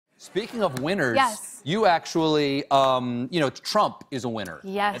Speaking of winners, yes. you actually, you know, Trump is a winner.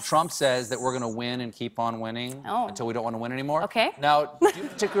 Yes. And Trump says that we're going to win and keep on winning until we don't want to win anymore. Okay. Now, do you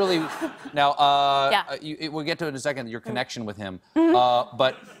particularly, now, we'll get to it in a second, your connection with him.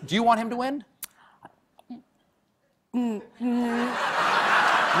 But do you want him to win? Not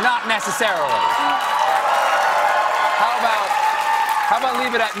necessarily. How about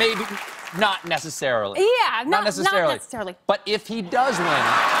leave it at maybe not necessarily? Yeah, not necessarily. Not necessarily. But if he does win,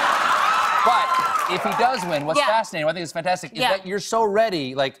 what's fascinating, what I think is fantastic, is that you're so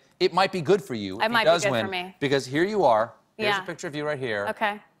ready, like, it might be good for you if he does win. For me. Because here you are. Here's a picture of you right here.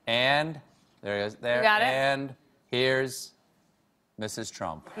 Okay. And there he is. There. You got it? And here's Mrs.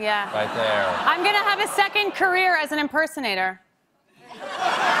 Trump. Yeah. Right there. I'm gonna have a second career as an impersonator. Let's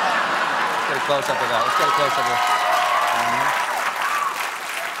get a close up of that. Let's get a close up of that.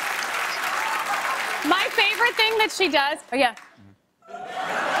 My favorite thing that she does. Oh yeah.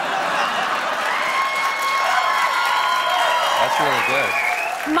 That's really good.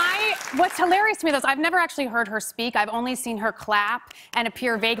 What's hilarious to me, though, is I've never actually heard her speak. I've only seen her clap and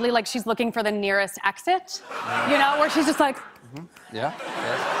appear vaguely like she's looking for the nearest exit. You know, where she's just like. Yeah.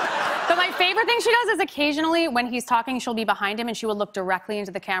 But my favorite thing she does is occasionally when he's talking, she'll be behind him and she will look directly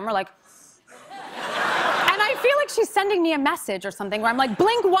into the camera like. And I feel like she's sending me a message or something where I'm like,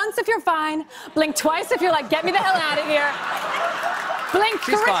 blink once if you're fine, blink twice if you're like, get me the hell out of here. Blink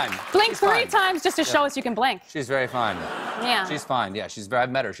three times just to show us you can blink. She's very fine. Yeah. She's fine. Yeah, I've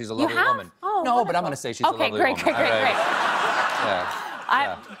met her. She's a lovely woman. Oh, no, but I'm going to say she's a lovely woman. Okay, great.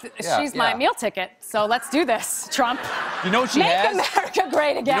 She's my meal ticket, so let's do this, Trump. You know what she has? Make America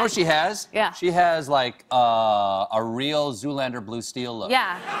great again. You know what she has? Yeah. She has, like, a real Zoolander blue steel look.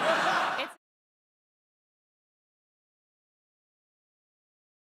 Yeah.